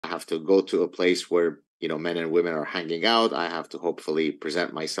have to go to a place where, men and women are hanging out. I have to hopefully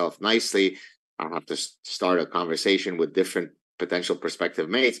present myself nicely. I have to start a conversation with different potential prospective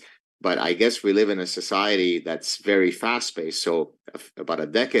mates. But I guess we live in a society that's very fast paced. So about a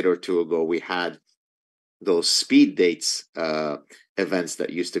decade or two ago, we had those speed dates events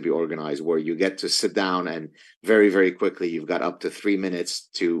that used to be organized where you get to sit down and very, very quickly you've got up to 3 minutes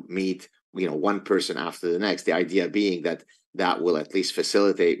to meet, one person after the next. The idea being that that will at least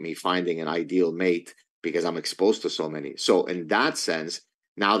facilitate me finding an ideal mate because I'm exposed to so many. So in that sense,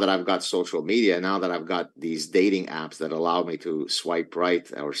 now that I've got social media, now that I've got these dating apps that allow me to swipe right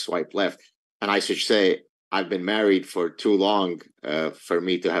or swipe left, and I should say I've been married for too long for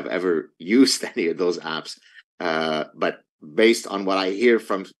me to have ever used any of those apps. But based on what I hear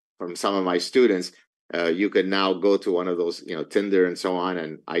from some of my students, you could now go to one of those, Tinder and so on,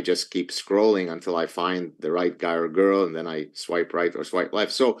 and I just keep scrolling until I find the right guy or girl, and then I swipe right or swipe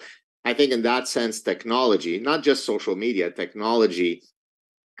left. So I think in that sense, technology, not just social media, technology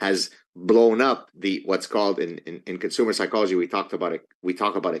has blown up the what's called in consumer psychology. We talk about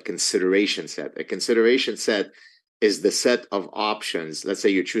a consideration set. A consideration set is the set of options. Let's say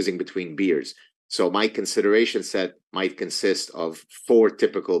you're choosing between beers. So my consideration set might consist of 4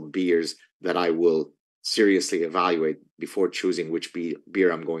 typical beers that I will seriously evaluate before choosing which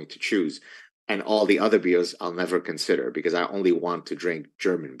beer I'm going to choose. And all the other beers I'll never consider because I only want to drink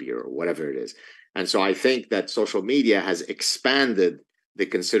German beer or whatever it is. And so I think that social media has expanded the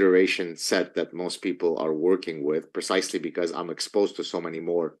consideration set that most people are working with precisely because I'm exposed to so many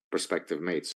more prospective mates.